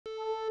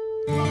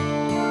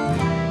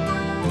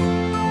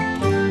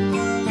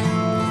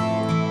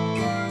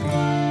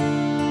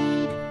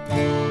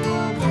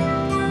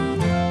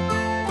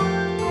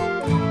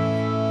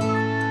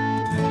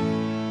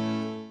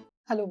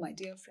Hello, my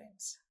dear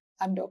friends.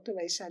 I'm Dr.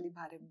 Vaishali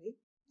Bharambe.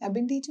 I've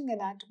been teaching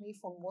anatomy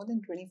for more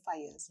than 25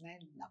 years and I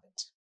love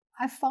it.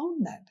 I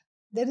found that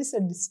there is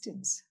a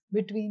distance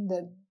between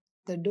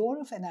the door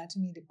of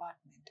anatomy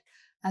department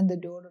and the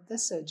door of the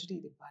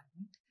surgery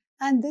department,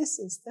 and this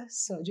is the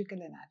surgical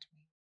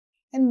anatomy.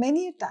 And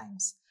many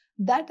times,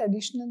 that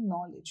additional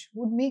knowledge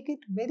would make it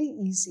very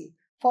easy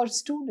for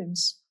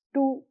students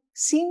to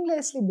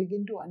seamlessly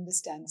begin to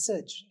understand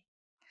surgery.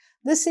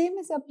 The same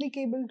is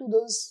applicable to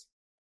those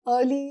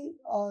early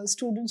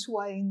students who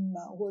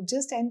have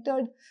just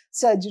entered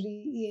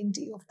surgery, ENT,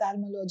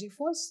 ophthalmology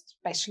for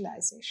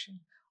specialization.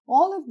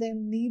 All of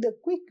them need a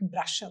quick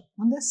brush up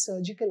on the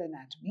surgical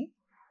anatomy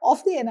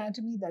of the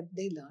anatomy that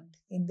they learned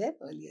in their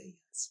earlier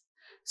years.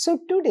 So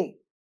today,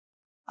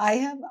 I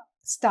have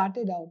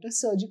started out a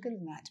surgical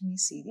anatomy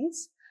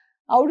series,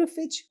 out of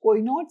which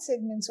Couinaud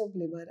segments of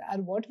liver are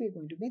what we're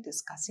going to be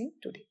discussing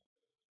today.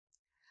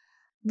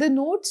 The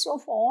notes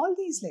of all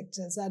these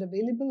lectures are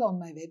available on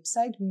my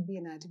website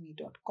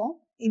vbanatomy.com.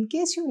 In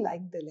case you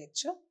like the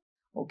lecture,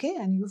 okay,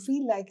 and you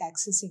feel like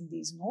accessing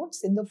these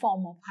notes in the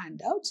form of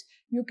handouts,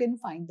 you can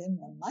find them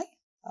on my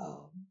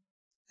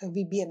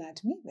VB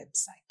Anatomy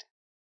website.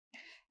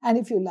 And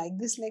if you like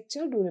this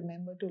lecture, do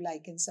remember to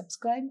like and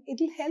subscribe. It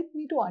will help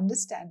me to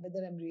understand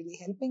whether I'm really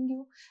helping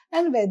you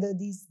and whether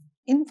these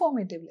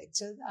informative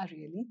lectures are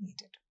really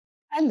needed.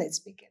 And let's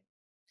begin.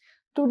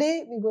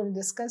 Today, we're going to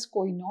discuss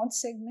Couinaud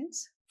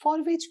segments,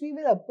 for which we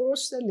will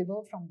approach the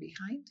liver from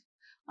behind,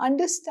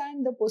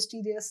 understand the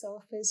posterior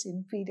surface,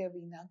 inferior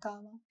vena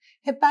cava,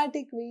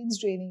 hepatic veins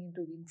draining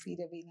into the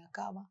inferior vena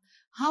cava,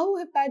 how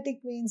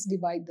hepatic veins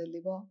divide the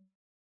liver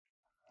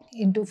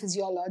into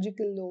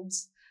physiological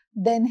lobes,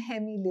 then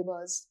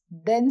hemilivers,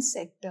 then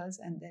sectors,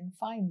 and then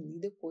finally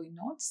the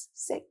Couinaud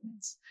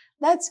segments.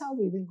 That's how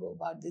we will go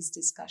about this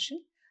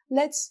discussion.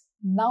 Let's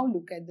now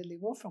look at the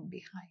liver from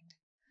behind,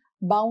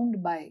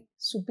 bound by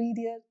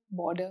superior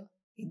border,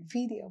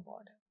 inferior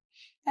border.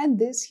 And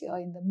this here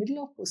in the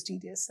middle of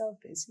posterior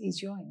surface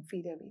is your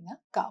inferior vena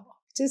cava,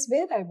 which is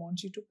where I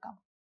want you to come.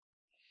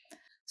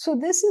 So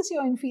this is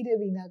your inferior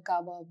vena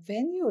cava.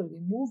 When you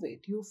remove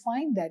it, you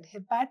find that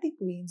hepatic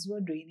veins were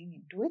draining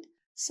into it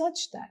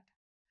such that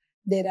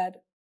there are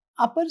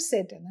upper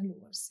set and a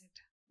lower set.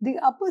 The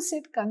upper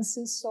set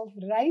consists of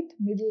right,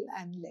 middle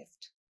and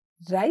left.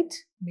 Right,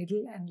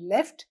 middle and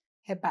left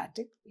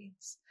hepatic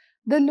veins.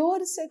 The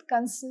lower set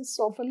consists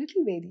of a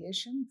little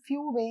variation,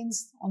 few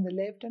veins on the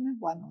left and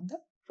one on the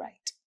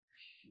right.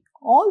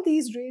 All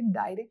these drain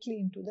directly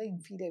into the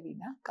inferior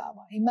vena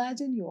cava.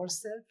 Imagine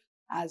yourself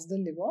as the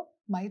liver,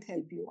 might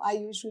help you. I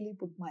usually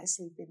put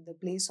myself in the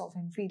place of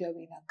inferior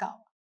vena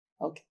cava.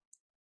 Okay.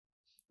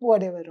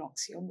 Whatever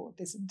rocks your boat,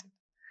 isn't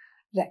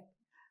it? Right.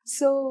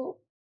 So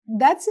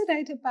that's the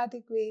right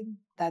hepatic vein,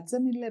 that's the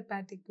middle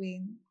hepatic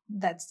vein,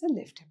 that's the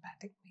left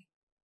hepatic vein.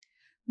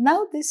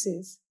 Now this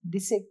is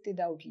dissected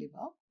out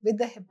liver with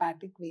the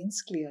hepatic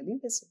veins clearly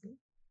visible.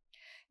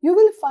 You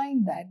will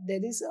find that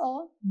there is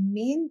a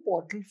main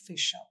portal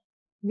fissure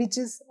which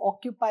is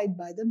occupied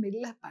by the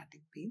middle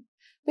hepatic vein,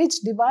 which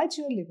divides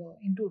your liver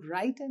into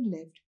right and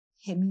left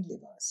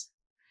hemilivers.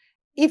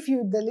 If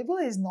the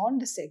liver is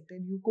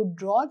non-dissected, you could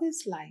draw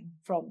this line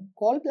from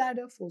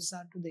gallbladder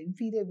fossa to the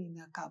inferior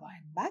vena cava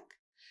and back.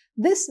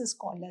 This is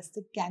called as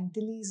the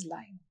Cantlie's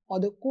line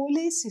or the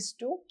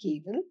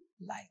cholecystocaval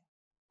line.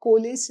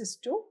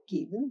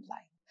 Cholecystocaval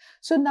line.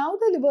 So now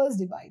the liver is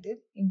divided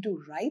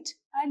into right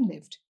and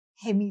left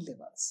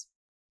hemilivers.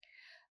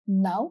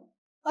 Now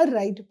a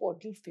right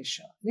portal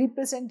fissure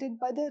represented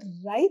by the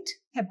right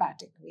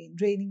hepatic vein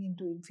draining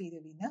into inferior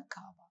vena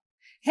cava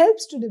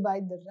helps to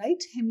divide the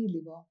right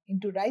hemiliver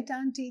into right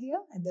anterior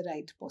and the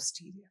right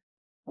posterior.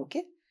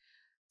 Okay.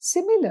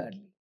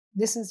 Similarly,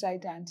 this is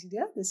right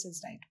anterior, this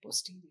is right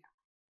posterior.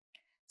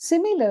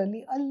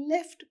 Similarly, a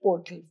left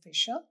portal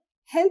fissure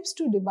helps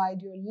to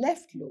divide your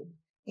left lobe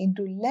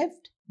into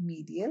left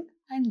medial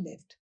and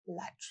left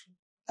lateral.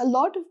 A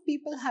lot of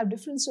people have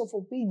difference of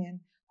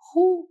opinion.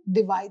 Who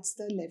divides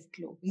the left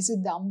lobe? Is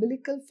it the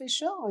umbilical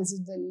fissure or is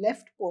it the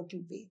left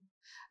portal vein,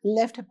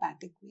 left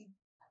hepatic vein?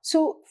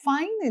 So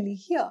finally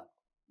here,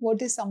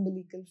 what is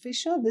umbilical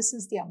fissure? This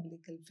is the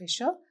umbilical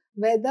fissure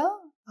where the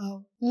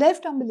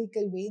left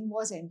umbilical vein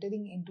was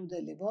entering into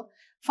the liver,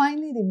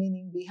 finally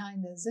remaining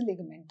behind as the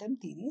ligamentum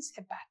teres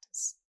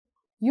hepatis.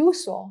 You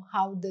saw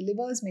how the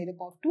liver is made up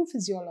of two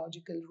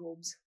physiological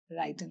lobes,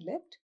 right and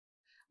left,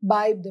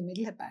 by the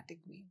middle hepatic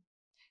vein.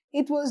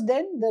 It was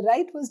then the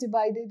right was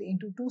divided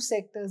into two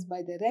sectors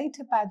by the right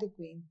hepatic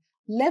vein,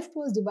 left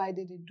was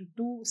divided into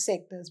two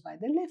sectors by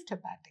the left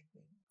hepatic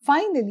vein.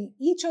 Finally,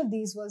 each of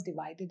these was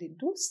divided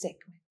into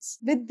segments.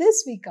 With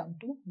this, we come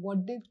to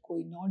what did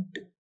Couinaud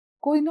do?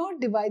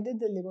 Couinaud divided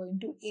the liver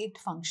into 8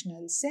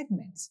 functional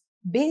segments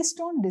based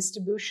on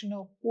distribution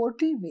of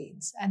portal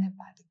veins and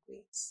hepatic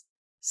veins,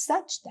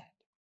 such that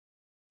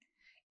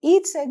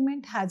each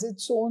segment has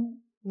its own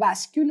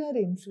vascular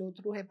inflow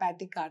through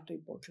hepatic artery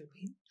portal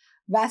vein,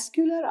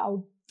 vascular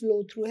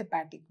outflow through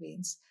hepatic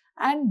veins,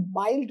 and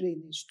bile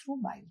drainage through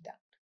bile duct.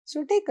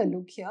 So take a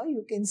look here.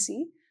 You can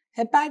see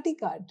hepatic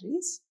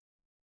arteries,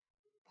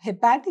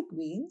 hepatic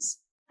veins,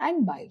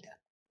 and bile duct,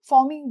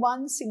 forming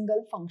one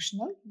single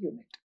functional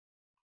unit.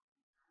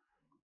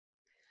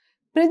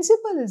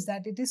 Principle is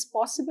that it is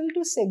possible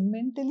to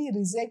segmentally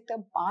resect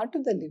a part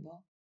of the liver,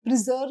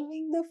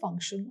 preserving the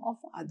function of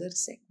other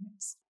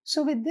segments.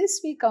 So with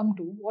this we come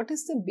to what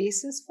is the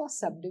basis for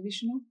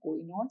subdivision of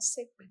Couinaud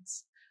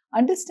segments.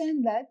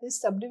 Understand that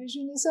this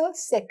subdivision is a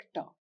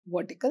sector,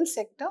 vertical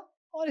sector,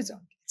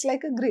 horizontal. It's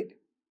like a grid.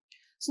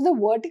 So the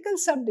vertical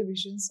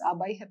subdivisions are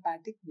by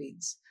hepatic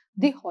veins.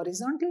 The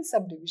horizontal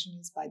subdivision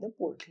is by the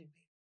portal vein.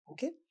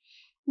 Okay,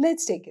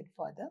 let's take it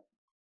further.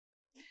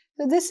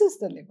 So this is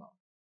the liver.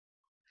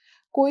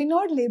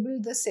 Couinaud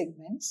labeled the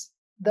segments,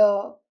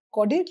 the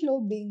caudate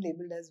lobe being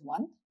labeled as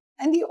 1,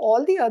 and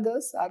all the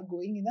others are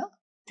going in a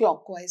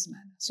clockwise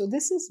manner. So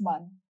this is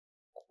 1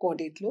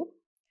 caudate lobe,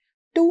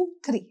 2,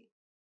 3.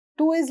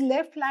 2 is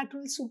left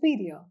lateral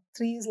superior,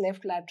 3 is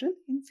left lateral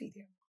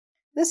inferior.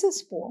 This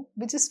is 4,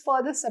 which is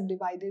further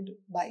subdivided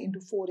into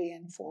 4A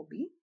and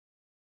 4B.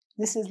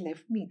 This is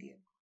left medial.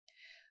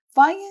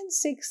 5 and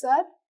 6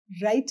 are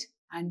right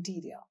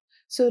anterior.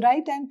 So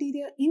right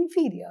anterior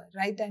inferior,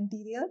 right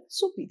anterior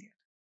superior.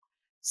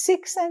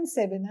 6 and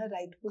 7 are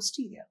right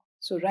posterior.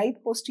 So right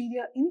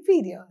posterior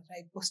inferior,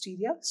 right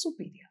posterior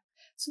superior.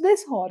 So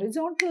this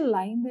horizontal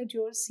line that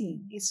you are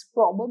seeing is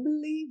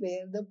probably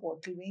where the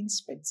portal vein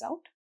spreads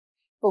out.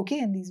 Okay,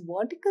 and these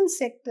vertical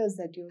sectors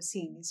that you are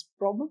seeing is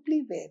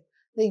probably where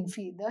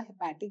the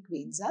hepatic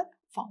veins are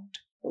found.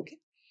 Okay.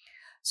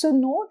 So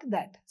note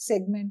that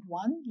segment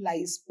 1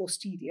 lies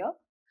posterior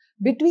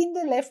between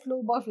the left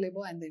lobe of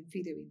liver and the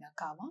inferior vena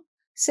cava.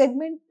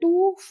 Segment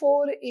 2,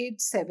 4,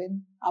 8,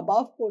 7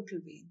 above portal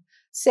vein.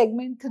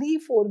 Segment 3,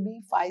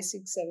 4B, 5,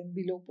 6, 7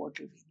 below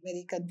portal vein.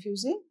 Very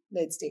confusing.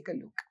 Let's take a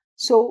look.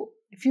 So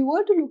if you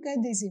were to look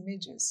at these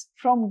images,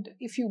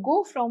 if you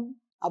go from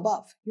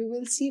above, you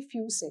will see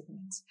few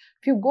segments.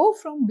 If you go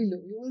from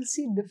below, you will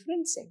see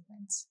different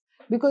segments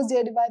because they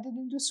are divided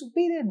into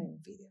superior and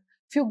inferior.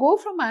 If you go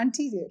from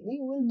anteriorly,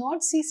 you will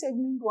not see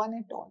segment 1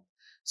 at all.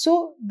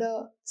 So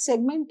the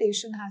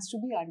segmentation has to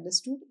be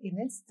understood in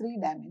its 3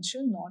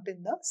 dimension, not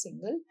in the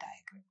single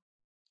diagram.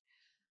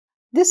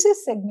 This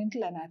is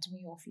segmental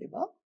anatomy of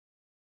liver.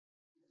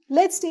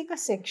 Let's take a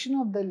section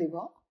of the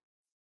liver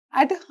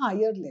at a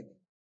higher level.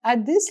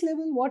 At this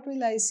level, what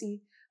will I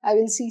see? I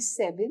will see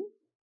 7,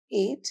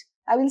 8,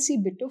 I will see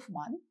bit of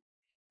 1,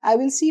 I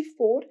will see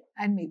 4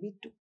 and maybe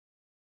 2.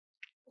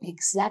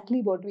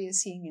 Exactly what we are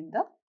seeing in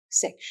the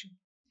section.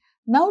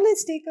 Now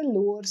let's take a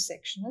lower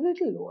section, a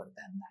little lower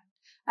than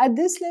that. At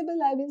this level,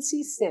 I will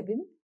see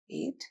 7,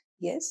 8,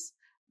 yes,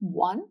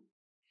 1,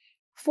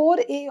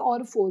 4A or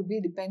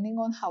 4B depending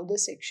on how the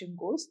section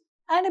goes,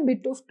 and a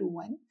bit of 2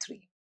 and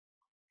 3.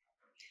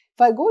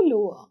 If I go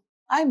lower,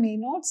 I may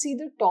not see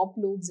the top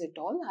lobes at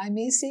all. I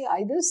may say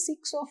either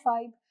 6 or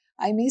 5.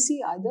 I may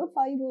see either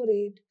 5 or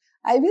 8.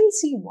 I will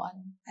see 1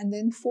 and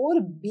then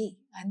 4B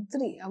and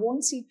 3. I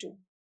won't see 2.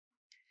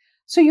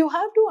 So you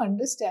have to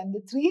understand the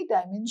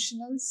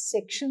 3-dimensional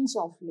sections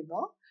of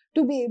liver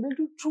to be able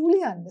to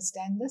truly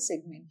understand the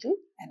segmental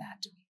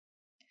anatomy.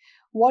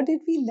 What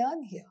did we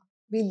learn here?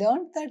 We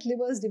learned that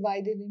liver is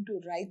divided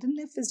into right and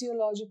left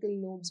physiological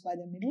lobes by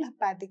the middle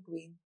hepatic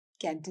vein,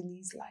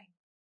 Cantlie's line.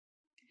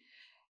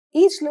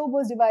 Each lobe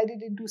was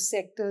divided into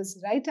sectors,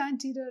 right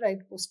anterior, right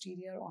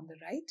posterior on the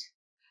right,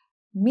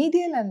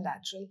 medial and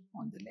lateral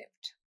on the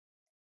left.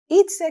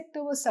 Each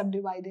sector was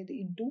subdivided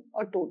into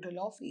a total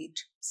of 8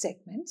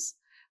 segments,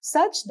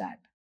 such that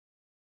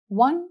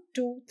 1,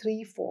 2,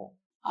 3, 4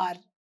 are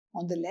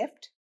on the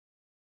left,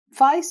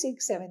 5,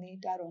 6, 7,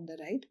 8 are on the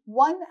right.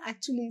 1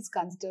 actually is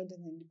considered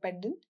an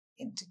independent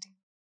entity.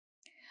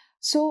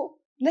 So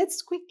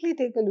let's quickly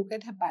take a look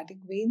at hepatic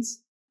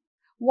veins.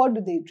 What do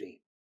they drain?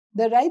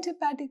 The right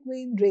hepatic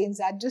vein drains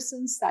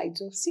adjacent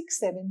sides of 6,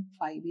 7,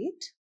 5,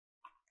 8.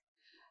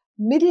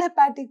 Middle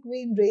hepatic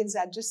vein drains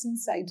adjacent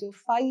sides of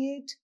 5,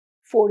 8,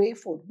 4A,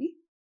 4B.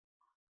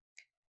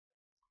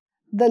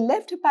 The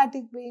left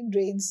hepatic vein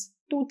drains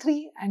 2,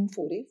 3 and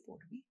 4A,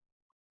 4B.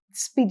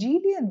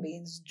 Spigelian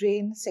veins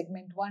drain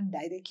segment 1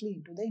 directly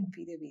into the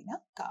inferior vena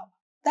cava.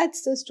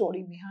 That's the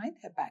story behind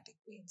hepatic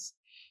veins.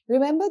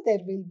 Remember, there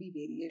will be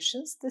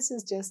variations. This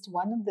is just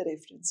one of the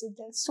references.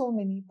 There are so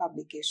many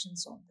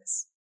publications on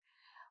this.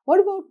 What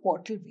about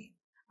portal vein?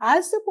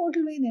 As the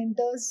portal vein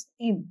enters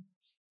in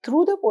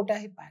through the porta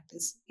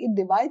hepatis, it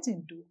divides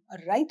into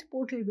a right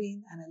portal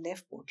vein and a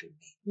left portal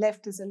vein.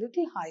 Left is a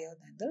little higher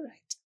than the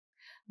right.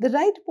 The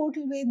right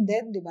portal vein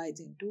then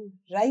divides into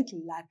right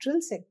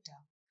lateral sector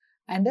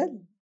and a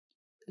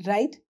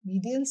right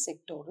medial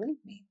sectoral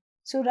vein.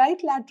 So right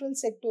lateral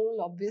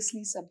sectoral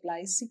obviously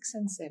supplies 6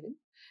 and 7.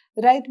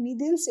 Right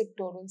medial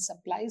sectoral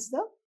supplies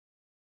the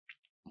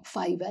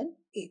 5 and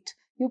 8.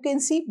 You can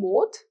see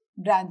both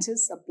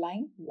branches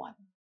supplying 1.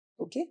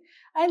 Okay,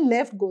 and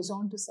left goes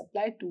on to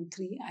supply 2,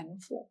 3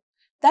 and 4.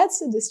 That's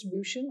the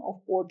distribution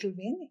of portal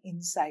vein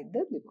inside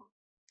the liver.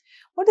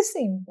 What is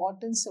the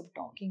importance of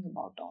talking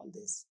about all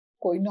this?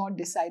 Couinaud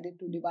decided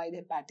to divide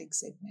hepatic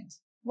segments.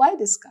 Why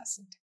discuss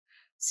it?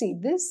 See,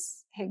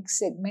 this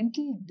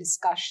segmental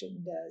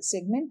discussion, the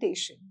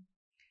segmentation,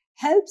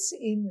 helps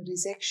in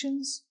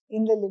resections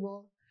in the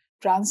liver,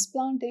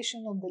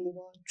 transplantation of the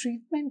liver,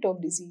 treatment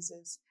of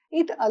diseases.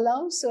 It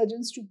allows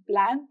surgeons to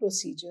plan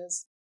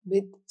procedures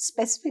with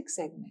specific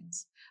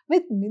segments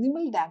with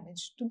minimal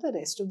damage to the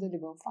rest of the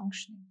liver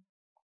functioning.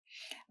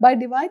 By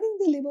dividing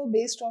the liver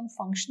based on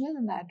functional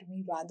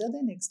anatomy rather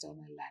than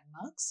external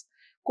landmarks,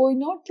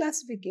 Couinaud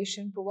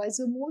classification provides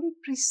a more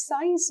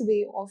precise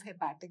way of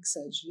hepatic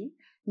surgery,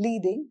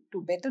 leading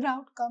to better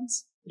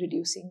outcomes,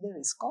 reducing the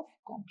risk of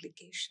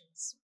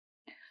complications.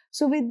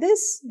 So with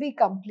this, we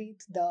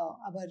complete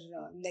our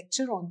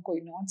lecture on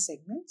Couinaud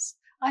segments.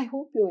 I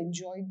hope you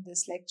enjoyed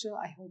this lecture.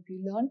 I hope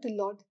you learned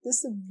a lot.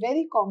 This is a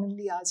very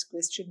commonly asked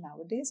question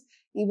nowadays,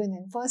 even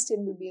in first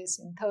MBBS,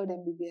 in third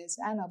MBBS,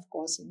 and of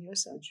course in your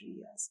surgery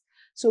years.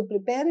 So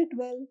prepare it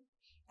well,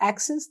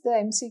 access the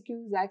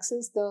MCQs,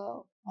 access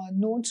the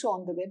notes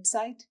on the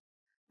website.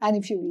 And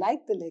if you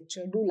like the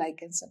lecture, do like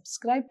and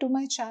subscribe to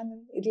my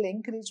channel. It will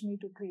encourage me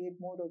to create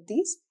more of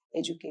these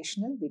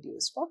educational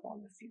videos for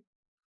all of you.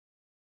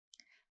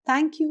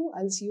 Thank you.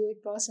 I'll see you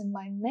across in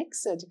my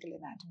next surgical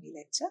anatomy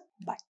lecture.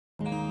 Bye.